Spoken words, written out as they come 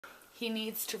he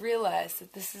needs to realize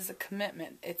that this is a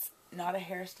commitment. It's not a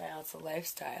hairstyle, it's a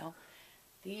lifestyle.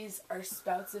 These are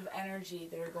spouts of energy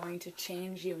that are going to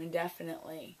change you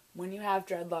indefinitely. When you have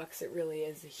dreadlocks, it really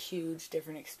is a huge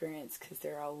different experience because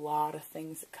there are a lot of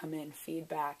things that come in,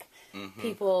 feedback.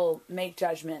 People make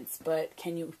judgments, but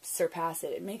can you surpass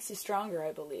it? It makes you stronger,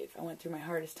 I believe. I went through my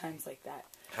hardest times like that.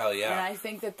 Hell yeah. And I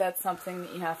think that that's something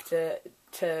that you have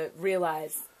to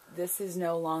realize. This is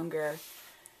no longer...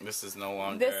 This is no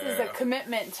longer... This is a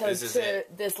commitment to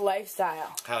this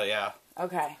lifestyle. Hell yeah.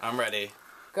 Okay. I'm ready.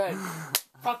 Good.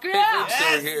 Fuck yeah!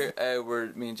 So here,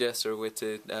 me and Jess are with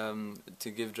to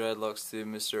give dreadlocks to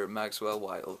Mr. Maxwel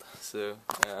Wild. So,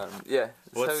 yeah.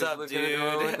 What's up, dude?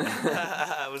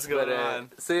 What's going on?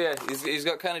 So yeah, he's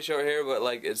got kind of short hair, but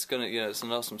like it's gonna, it's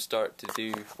an awesome start to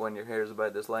do when your hair is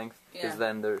about this length, because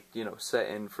then they're, set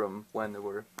in from when they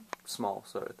were small,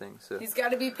 sort of thing. So he's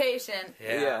got to be patient.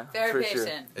 Yeah, very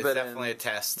patient. Sure. It's definitely a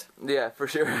test. Yeah, for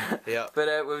sure. Yeah.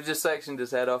 But we've just sectioned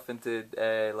his head off into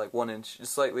like 1 inch,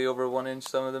 just slightly over 1 inch.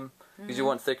 Some of them, because you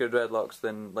want thicker dreadlocks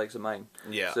than likes of mine.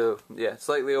 Yeah. So yeah,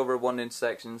 slightly over 1 inch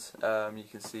sections. You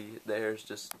can see the hair's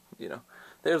just, the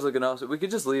hair's looking awesome. We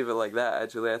could just leave it like that.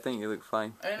 Actually, I think you look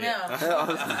fine. I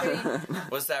know.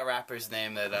 What's that rapper's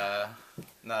name that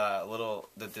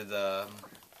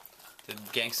did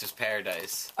Gangster's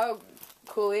Paradise? Oh,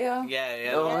 Coolio?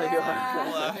 Yeah. Oh my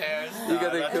god. Love hairs. You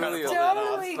got the Coolio.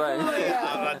 Totally Coolio.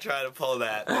 I'm not trying to pull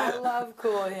that. I love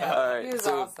Coolio. Alright, he was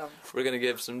so awesome. We're gonna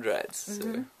give some dreads.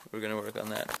 So we're gonna work on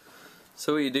that.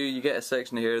 So what you do, you get a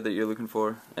section of hair that you're looking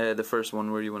for. The first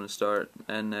one where you want to start,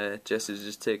 and Jess is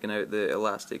just taking out the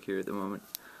elastic here at the moment.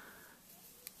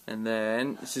 And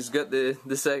then she's got the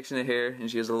section of hair, and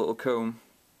she has a little comb.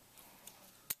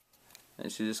 And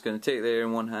she's just going to take the hair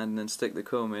in one hand and then stick the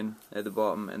comb in at the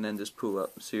bottom and then just pull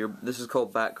up. So this is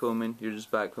called back combing. You're just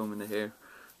back combing the hair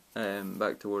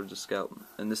back towards the scalp.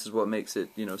 And this is what makes it,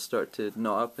 start to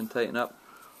knot up and tighten up.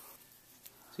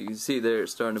 So you can see there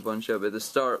it's starting to bunch up. At the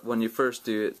start, when you first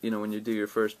do it, when you do your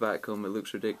first back comb, it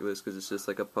looks ridiculous because it's just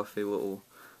like a puffy little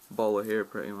ball of hair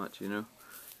pretty much, Yeah,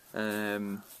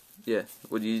 well,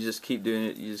 you just keep doing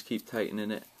it, you just keep tightening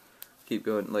it. Keep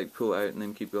going, like pull it out and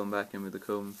then keep going back in with the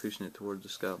comb and pushing it towards the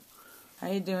scalp. How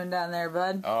you doing down there,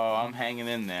 bud? Oh, I'm hanging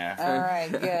in there.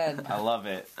 Alright, good. I love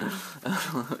it.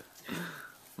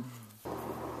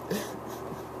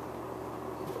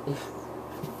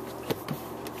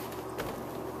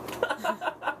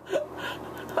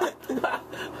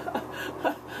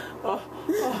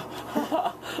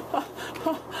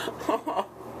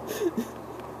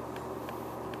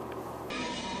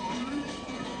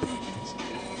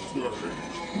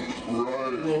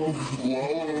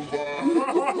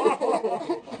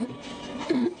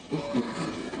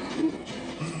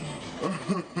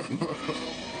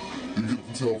 You get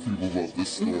to tell people about this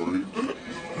story.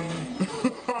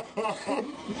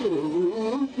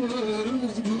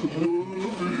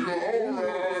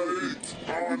 Alright.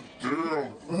 God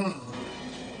damn.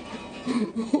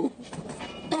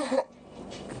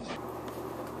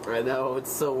 I know,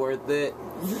 it's so worth it.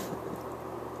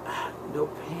 No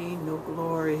pain, no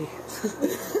glory.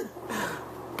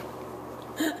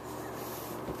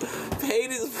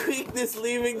 Pain is weakness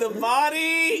leaving the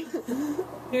body!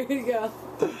 Here you go.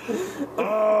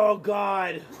 Oh,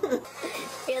 God.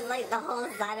 Feels like the whole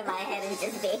side of my head is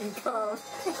just being pulled.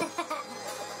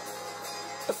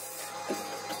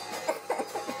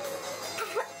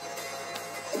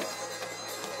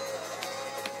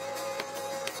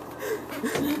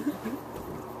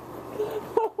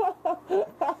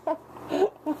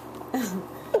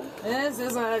 This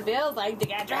is what it feels like to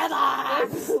get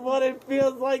dreadlocks. This is what it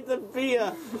feels like to be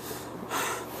a...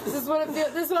 This is what it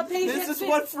feels. This is what patience. This is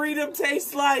what freedom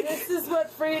tastes like. This is what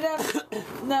freedom.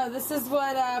 No, this is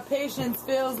what patience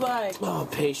feels like. Oh,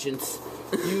 patience,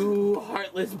 you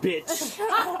heartless bitch.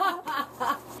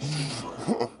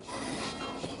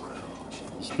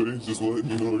 Spain's just letting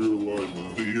you know you're alive,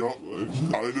 man. Yup,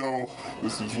 I know.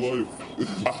 This is life.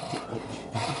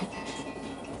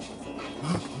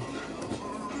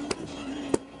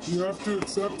 You have to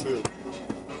accept it.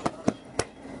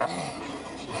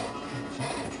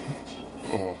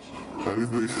 Oh, I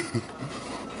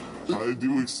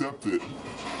do accept it.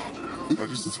 I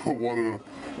just don't want to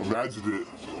imagine it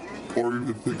or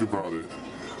even think about it.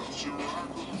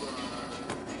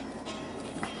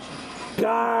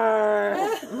 Yarr!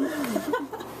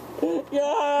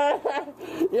 Yarr!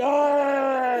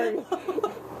 Yarr!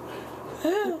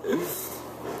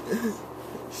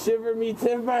 Shiver me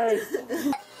timbers!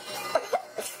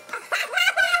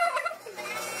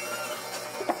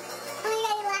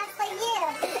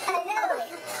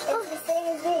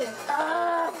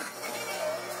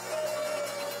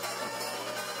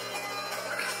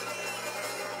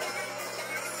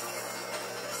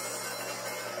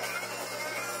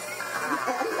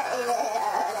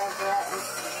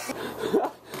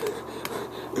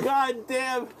 God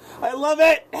damn. I love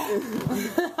it.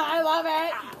 I love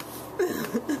it.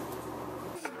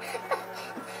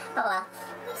 Oh well.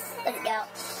 Let's go.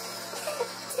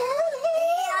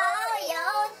 Yo,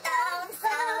 thumbs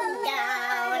down.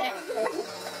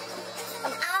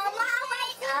 I'm on my way.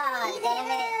 Oh,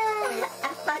 damn it. I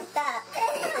fucked up.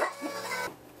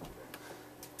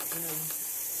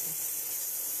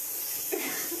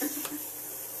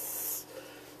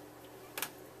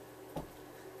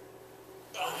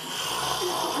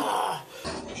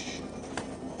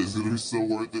 It's gonna be so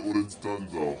worth it when it's done,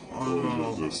 though.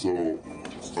 So, I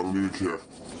don't even care.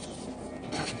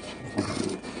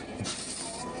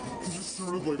 You just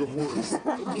sounded like a horse.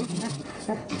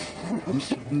 This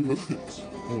should be like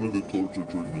one of the torture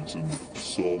treatments in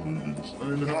Saw movies. I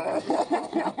know.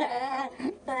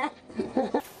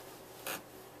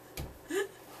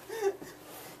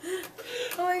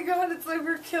 Oh my god, it's like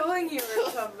we're killing you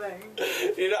or something.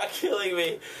 You're not killing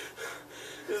me.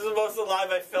 This is the most alive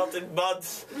I felt in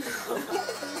months.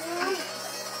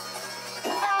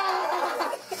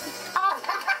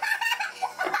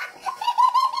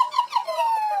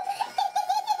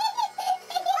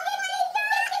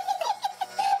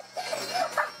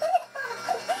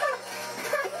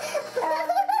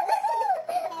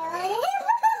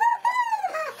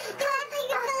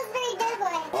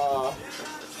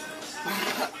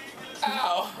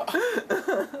 Ow.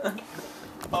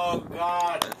 Oh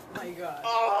God. Oh my god.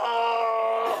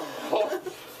 Oh.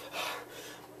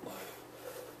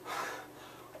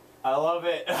 I love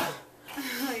it. Oh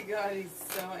my god, he's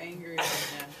so angry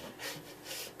right now.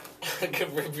 I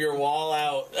could rip your wall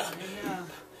out. I know.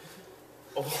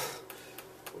 Oh.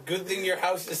 Good thing your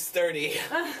house is sturdy.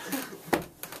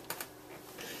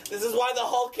 This is why the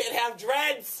Hulk can't have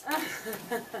dreads.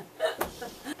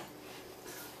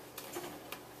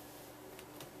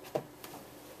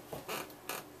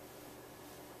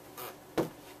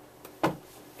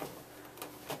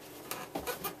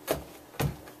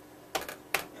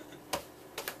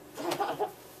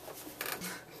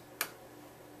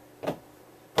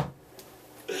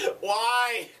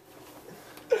 Why?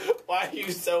 Why are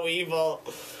you so evil?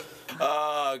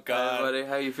 Oh Hey God. buddy,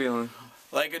 how you feeling?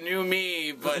 Like a new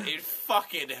me, but it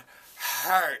fucking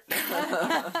hurt.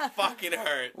 Fucking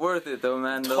hurt. Worth it though,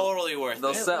 man. Totally worth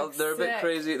They'll it. settle. looks They're a bit sick.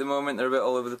 crazy at the moment. They're a bit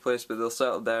all over the place, but they'll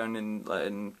settle down in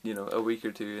a week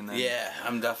or two, and then Yeah,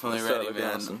 I'm definitely That's ready, totally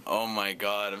man. awesome. Oh my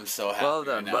God, I'm so happy. Well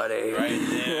done, right now. buddy. Right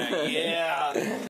there, yeah.